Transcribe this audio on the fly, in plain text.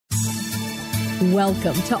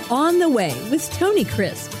Welcome to On the Way with Tony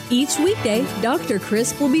Crisp. Each weekday, Dr.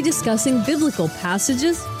 Crisp will be discussing biblical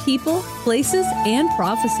passages, people, places, and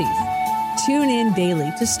prophecies. Tune in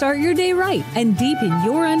daily to start your day right and deepen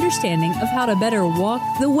your understanding of how to better walk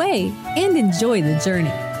the way and enjoy the journey.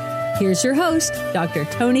 Here's your host, Dr.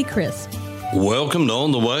 Tony Crisp. Welcome to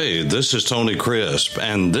On the Way. This is Tony Crisp,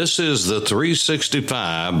 and this is the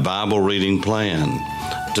 365 Bible Reading Plan.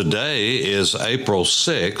 Today is April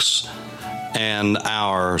 6th, and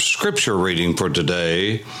our scripture reading for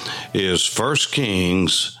today is 1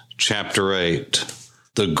 Kings chapter 8.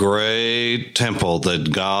 The great temple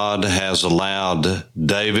that God has allowed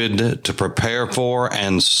David to prepare for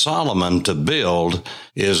and Solomon to build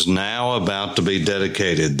is now about to be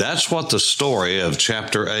dedicated. That's what the story of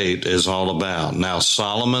chapter 8 is all about. Now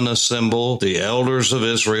Solomon assembled the elders of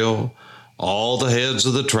Israel, all the heads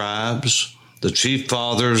of the tribes, the chief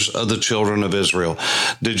fathers of the children of Israel.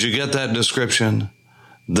 Did you get that description?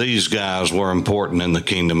 These guys were important in the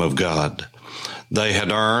kingdom of God. They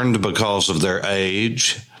had earned, because of their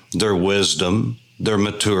age, their wisdom, their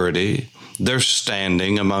maturity, their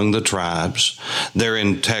standing among the tribes, their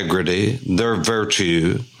integrity, their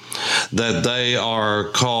virtue, that they are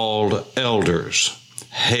called elders,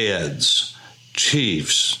 heads,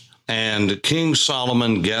 chiefs. And King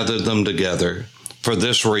Solomon gathered them together for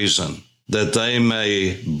this reason, that they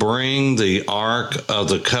may bring the ark of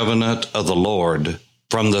the covenant of the Lord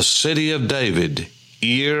from the city of David,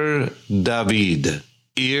 Ir-David,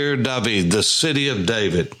 the city of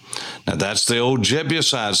David. Now, that's the old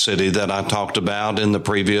Jebusite city that I talked about in the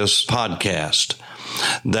previous podcast.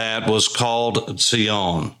 That was called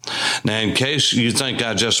Sion. Now, in case you think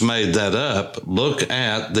I just made that up, look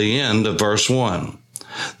at the end of verse 1.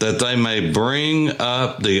 That they may bring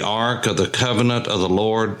up the ark of the covenant of the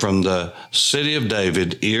Lord from the city of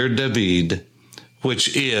David, Ir-David,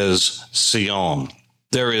 which is Sion.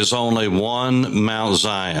 There is only one Mount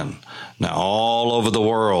Zion. Now, all over the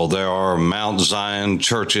world, there are Mount Zion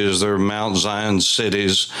churches, there are Mount Zion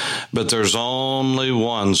cities, but there's only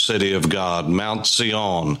one city of God, Mount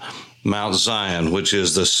Sion, Mount Zion, which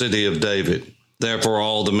is the city of David. Therefore,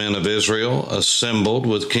 all the men of Israel assembled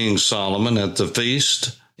with King Solomon at the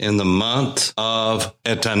feast in the month of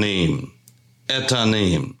Etanim.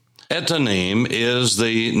 Etanim. Etanim is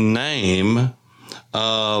the name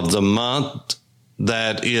of the month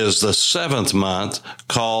that is the seventh month,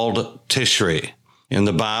 called Tishri. In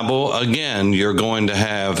the Bible, again, you're going to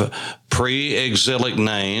have pre-exilic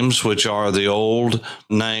names, which are the old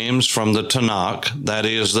names from the Tanakh, that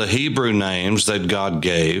is the Hebrew names that God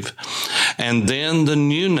gave, and then the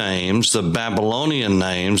new names, the Babylonian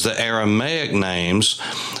names, the Aramaic names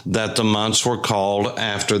that the months were called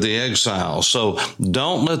after the exile. So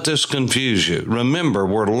don't let this confuse you. Remember,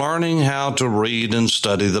 we're learning how to read and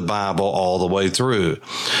study the Bible all the way through.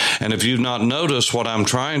 And if you've not noticed, what I'm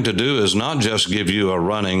trying to do is not just give you a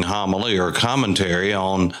running homily or commentary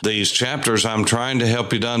on these chapters. I'm trying to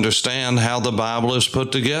help you to understand how the Bible is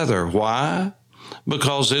put together. Why?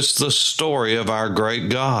 Because it's the story of our great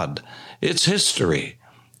God. It's history.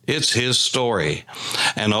 It's His story.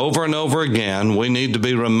 And over again, we need to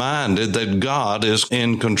be reminded that God is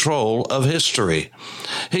in control of history.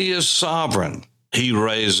 He is sovereign. He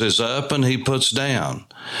raises up and He puts down.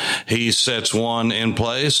 He sets one in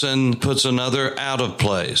place and puts another out of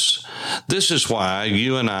place. This is why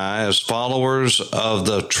you and I, as followers of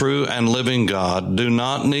the true and living God, do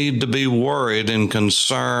not need to be worried and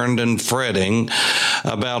concerned and fretting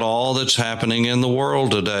about all that's happening in the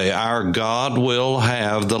world today. Our God will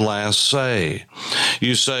have the last say.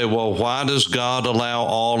 You say, well, why does God allow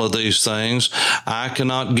all of these things? I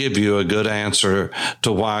cannot give you a good answer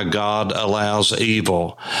to why God allows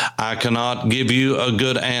evil. I cannot give you a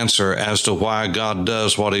good answer as to why God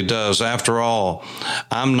does what He does. After all,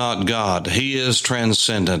 I'm not God. He is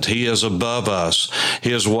transcendent. He is above us.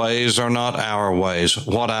 His ways are not our ways.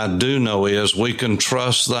 What I do know is we can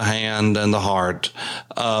trust the hand and the heart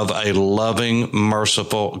of a loving,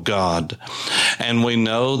 merciful God. And we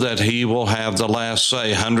know that He will have the last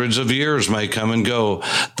say. Hundreds of years may come and go.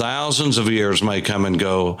 Thousands of years may come and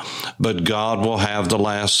go, but God will have the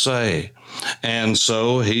last say. And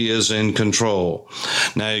so He is in control.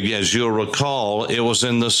 Now, as you'll recall, it was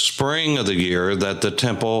in the spring of the year that the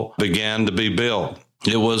temple began to be built.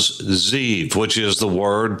 It was Ziv, which is the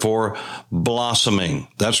word for blossoming.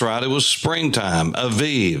 That's right. It was springtime,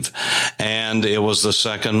 Aviv, and it was the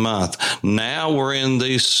second month. Now we're in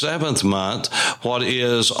the seventh month, what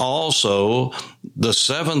is also the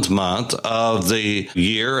seventh month of the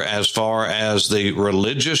year as far as the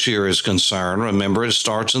religious year is concerned. Remember, it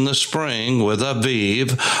starts in the spring with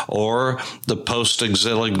Aviv, or the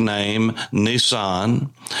post-exilic name Nisan.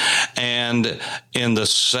 And in the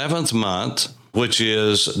seventh month, which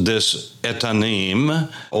is this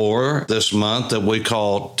Etanim, or this month that we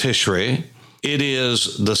call Tishri, it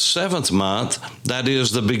is the seventh month. That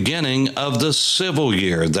is the beginning of the civil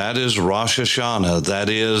year. That is Rosh Hashanah. That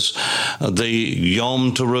is the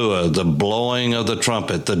Yom Teruah, the blowing of the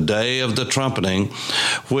trumpet, the day of the trumpeting,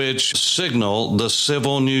 which signal the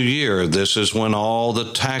civil new year. This is when all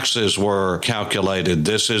the taxes were calculated.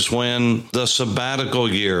 This is when the sabbatical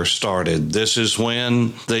year started. This is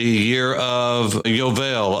when the year of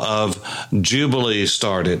Yovel, of Jubilee,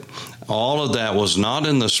 started. All of that was not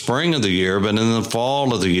in the spring of the year, but in the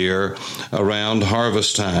fall of the year around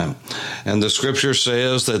harvest time. And the scripture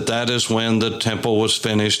says that that is when the temple was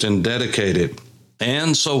finished and dedicated.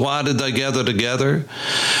 And so why did they gather together?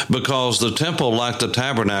 Because the temple, like the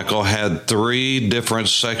tabernacle, had three different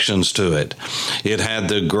sections to it. It had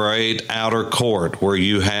the great outer court where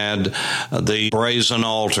you had the brazen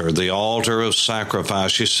altar, the altar of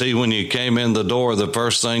sacrifice. You see, when you came in the door, the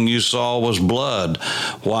first thing you saw was blood.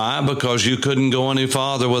 Why? Because you couldn't go any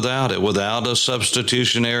farther without it, without a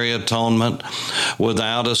substitutionary atonement,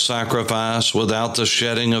 without a sacrifice, without the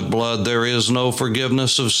shedding of blood. There is no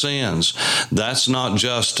forgiveness of sins. That's not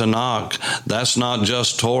just Tanakh. That's not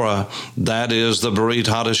just Torah. That is the Brit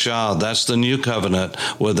Hadashah. That's the new covenant.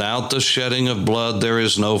 Without the shedding of blood, there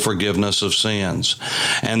is no forgiveness of sins.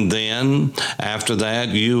 And then after that,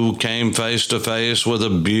 you came face to face with a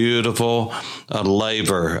beautiful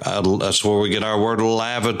laver. That's where we get our word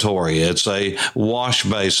lavatory. It's a wash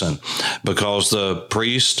basin, because the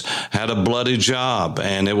priest had a bloody job,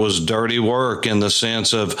 and it was dirty work in the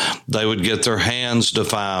sense of they would get their hands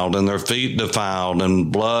defiled and their feet defiled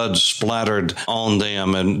and blood splattered on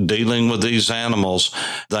them. And dealing with these animals,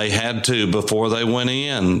 they had to, before they went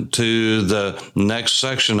in to the next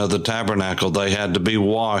section of the tabernacle, they had to be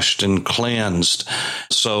washed and cleansed.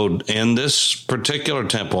 So in this particular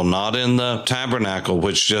temple, not in the tabernacle,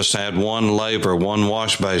 which just had one laver, one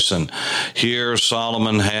wash basin, here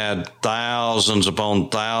Solomon had thousands upon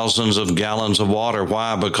thousands of gallons of water.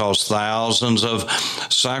 Why? Because thousands of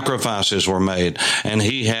sacrifices were made, and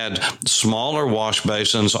he had smaller wash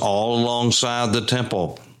basins all alongside the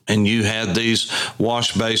temple. And you had these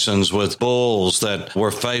wash basins with bulls that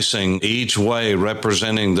were facing each way,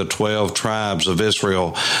 representing the 12 tribes of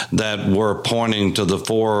Israel, that were pointing to the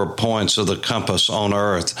 4 points of the compass on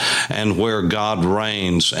earth, and where God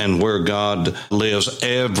reigns and where God lives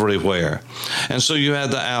everywhere. And so you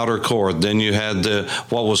had the outer court. Then you had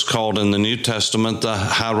what was called in the New Testament the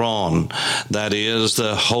Haron. That is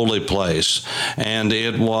the holy place. And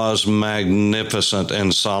it was magnificent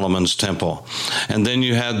in Solomon's temple. And then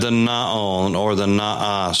you had the Naon, or the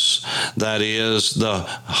Naas, that is the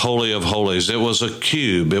Holy of Holies. It was a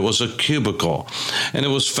cube. It was a cubicle. And it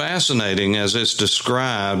was fascinating, as it's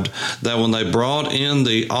described, that when they brought in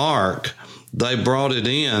the ark, they brought it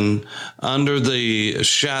in under the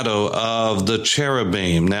shadow of the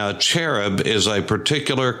cherubim. Now, a cherub is a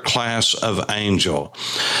particular class of angel.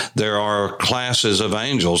 There are classes of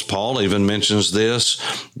angels. Paul even mentions this.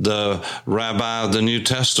 The rabbi of the New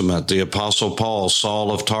Testament, the Apostle Paul,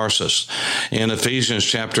 Saul of Tarsus, in Ephesians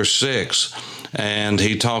chapter 6. And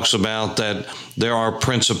he talks about that there are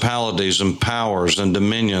principalities and powers and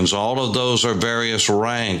dominions. All of those are various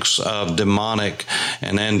ranks of demonic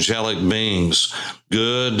and angelic beings,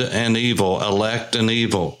 good and evil, elect and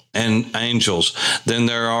evil, and angels. Then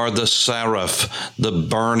there are the Seraph, the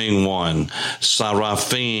burning one,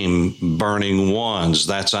 Seraphim, burning ones.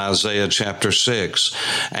 That's Isaiah chapter 6.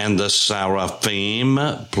 And the Seraphim,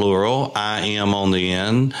 plural, I-M on the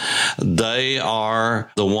end, they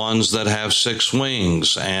are the ones that have 6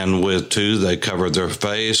 wings. And with 2, they cover their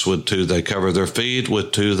face. With 2, they cover their feet.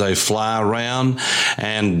 With 2, they fly around.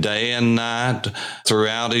 And day and night,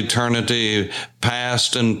 throughout eternity,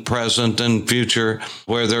 past and present and future,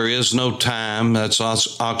 where there is no time. That's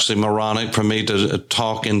oxymoronic for me to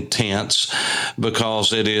talk in tense,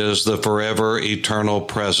 because it is the forever eternal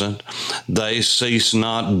present. They cease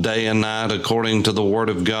not day and night, according to the word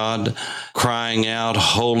of God, crying out,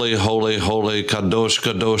 holy, holy, holy, kadosh,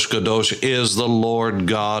 kadosh, kadosh is the Lord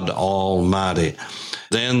God Almighty.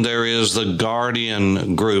 Then there is the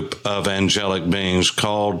guardian group of angelic beings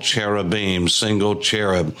called cherubim, single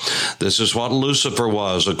cherub. This is what Lucifer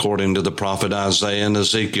was, according to the prophet Isaiah and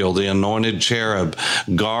Ezekiel, the anointed cherub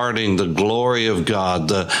guarding the glory of God,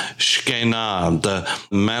 the Shekinah, the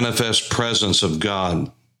manifest presence of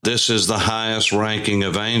God. This is the highest ranking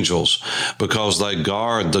of angels because they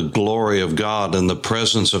guard the glory of God and the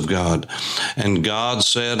presence of God. And God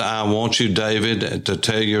said, I want you, David, to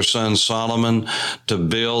tell your son Solomon to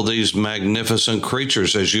build these magnificent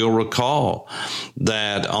creatures. As you'll recall,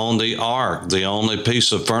 that on the ark, the only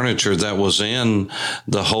piece of furniture that was in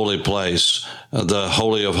the holy place, the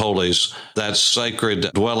Holy of Holies, that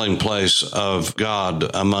sacred dwelling place of God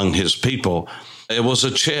among his people, it was a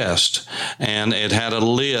chest, and it had a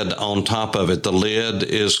lid on top of it. The lid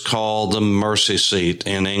is called the mercy seat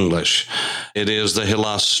in English. It is the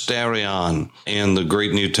hilasterion in the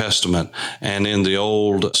Greek New Testament and in the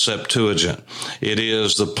Old Septuagint. It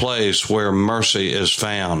is the place where mercy is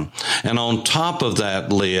found. And on top of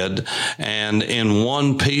that lid, and in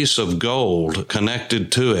one piece of gold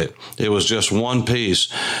connected to it, it was just one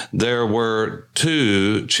piece, there were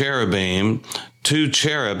two cherubim, two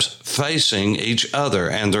cherubs facing each other,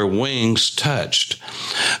 and their wings touched.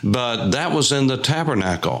 But that was in the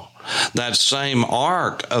tabernacle. That same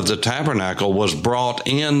ark of the tabernacle was brought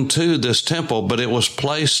into this temple, but it was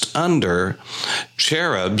placed under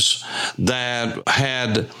cherubs that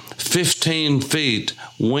had 15 feet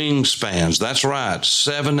wingspans. That's right,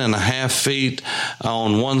 7.5 feet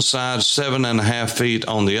on one side, 7.5 feet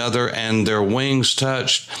on the other, and their wings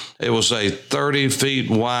touched. It was a 30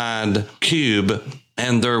 feet wide cube,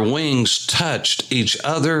 and their wings touched each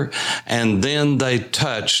other, and then they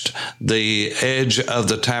touched the edge of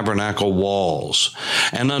the tabernacle walls.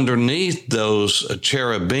 And underneath those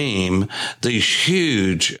cherubim, these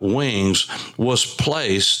huge wings, was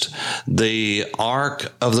placed the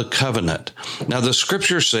Ark of the Covenant. Now, the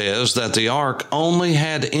scripture says that the ark only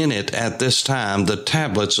had in it at this time the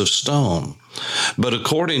tablets of stone. But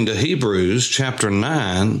according to Hebrews chapter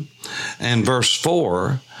 9 and verse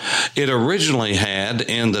 4, it originally had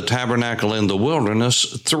in the tabernacle in the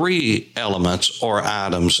wilderness 3 elements or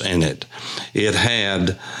items in it. It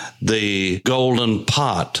had the golden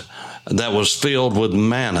pot that was filled with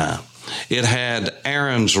manna. It had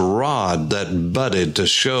Aaron's rod that budded to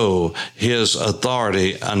show his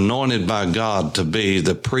authority, anointed by God to be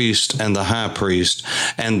the priest and the high priest,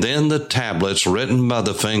 and then the tablets written by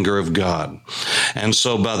the finger of God. And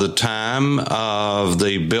so by the time of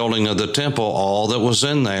the building of the temple, all that was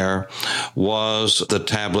in there was the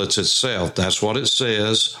tablets itself. That's what it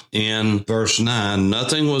says in verse 9.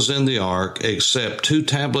 Nothing was in the ark except 2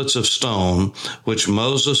 tablets of stone, which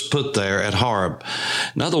Moses put there at Horeb.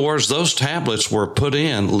 In other words, those tablets were put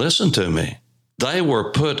in, listen to me, they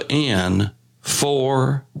were put in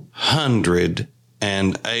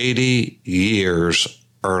 480 years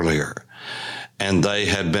earlier. And they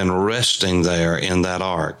had been resting there in that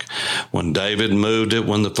ark. When David moved it,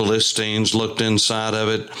 when the Philistines looked inside of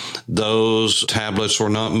it, those tablets were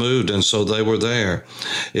not moved, and so they were there.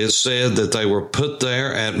 It said that they were put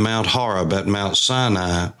there at Mount Horeb, at Mount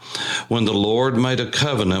Sinai, when the Lord made a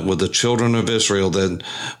covenant with the children of Israel that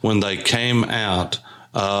when they came out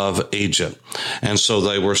of Egypt. And so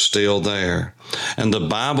they were still there. And the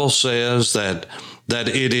Bible says that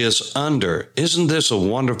it is under. Isn't this a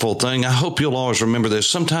wonderful thing? I hope you'll always remember this.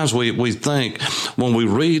 Sometimes we think when we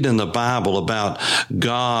read in the Bible about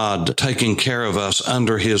God taking care of us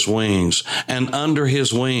under his wings, and under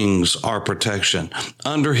his wings are protection.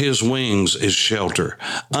 Under his wings is shelter.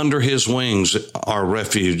 Under his wings are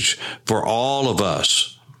refuge for all of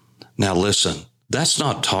us. Now listen. That's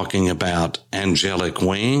not talking about angelic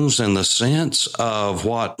wings in the sense of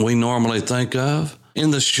what we normally think of.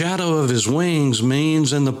 In the shadow of his wings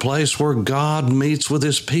means in the place where God meets with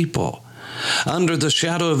his people. Under the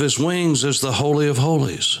shadow of his wings is the Holy of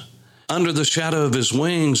Holies. Under the shadow of his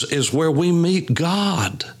wings is where we meet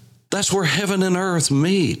God. That's where heaven and earth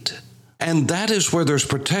meet. And that is where there's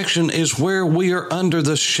protection, is where we are under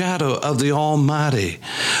the shadow of the Almighty.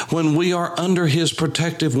 When we are under his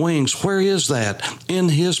protective wings, where is that? In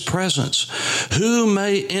his presence. Who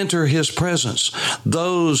may enter his presence?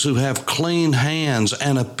 Those who have clean hands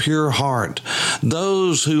and a pure heart.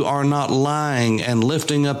 Those who are not lying and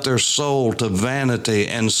lifting up their soul to vanity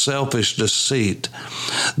and selfish deceit.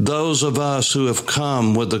 Those of us who have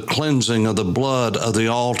come with the cleansing of the blood of the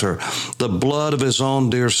altar, the blood of his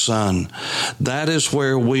own dear Son. That is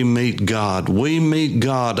where we meet God. We meet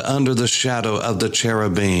God under the shadow of the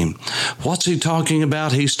cherubim. What's he talking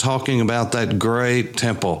about? He's talking about that great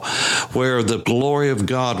temple where the glory of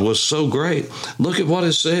God was so great. Look at what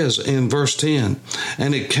it says in verse 10.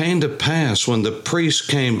 And it came to pass when the priest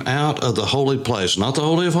came out of the holy place, not the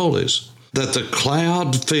Holy of Holies, that the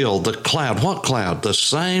cloud filled, the cloud, what cloud? The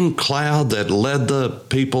same cloud that led the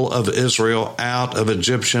people of Israel out of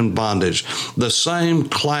Egyptian bondage. The same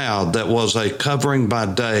cloud that was a covering by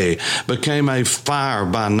day became a fire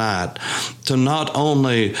by night to not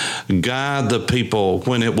only guide the people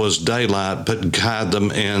when it was daylight, but guide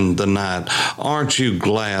them in the night. Aren't you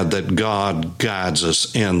glad that God guides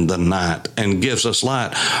us in the night and gives us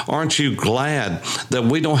light? Aren't you glad that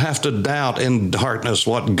we don't have to doubt in darkness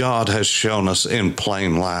what God has shown us in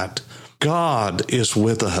plain light? God is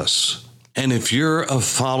with us. And if you're a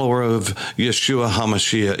follower of Yeshua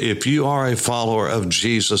HaMashiach, if you are a follower of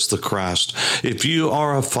Jesus the Christ, if you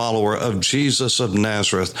are a follower of Jesus of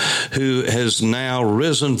Nazareth, who has now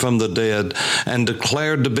risen from the dead and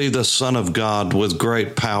declared to be the Son of God with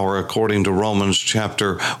great power, according to Romans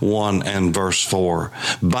chapter 1 and verse 4,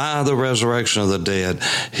 by the resurrection of the dead,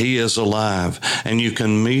 he is alive, and you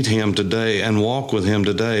can meet him today and walk with him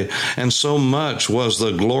today. And so much was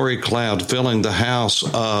the glory cloud filling the house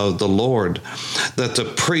of the Lord that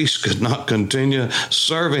the priests could not continue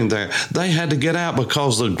serving there. They had to get out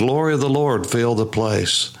because the glory of the Lord filled the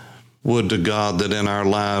place. Would to God that in our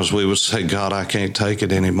lives we would say, God, I can't take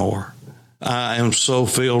it anymore. I am so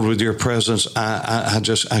filled with your presence.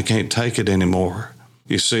 I can't take it anymore.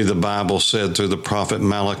 You see, the Bible said through the prophet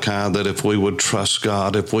Malachi that if we would trust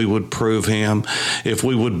God, if we would prove him, if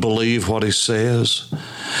we would believe what he says,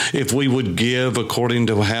 if we would give according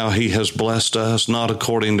to how he has blessed us, not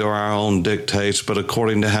according to our own dictates, but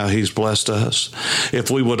according to how he's blessed us,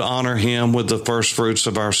 if we would honor him with the first fruits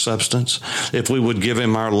of our substance, if we would give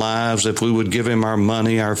him our lives, if we would give him our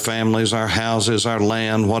money, our families, our houses, our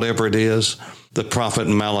land, whatever it is. The prophet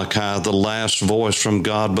Malachi, the last voice from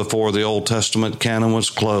God before the Old Testament canon was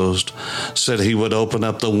closed, said he would open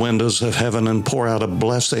up the windows of heaven and pour out a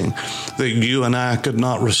blessing that you and I could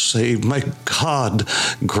not receive. May God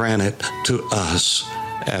grant it to us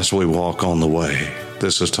as we walk on the way.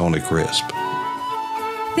 This is Tony Crisp.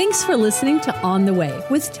 Thanks for listening to On the Way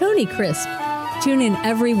with Tony Crisp. Tune in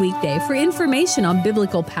every weekday for information on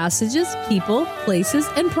biblical passages, people, places,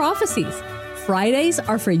 and prophecies. Fridays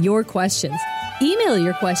are for your questions. Email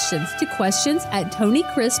your questions to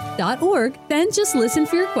questions@tonycrisp.org. Then just listen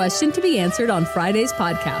for your question to be answered on Friday's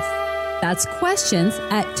podcast. That's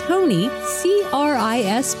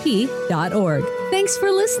questions@tonycrisp.org. Thanks for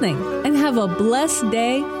listening and have a blessed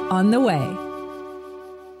day on the way.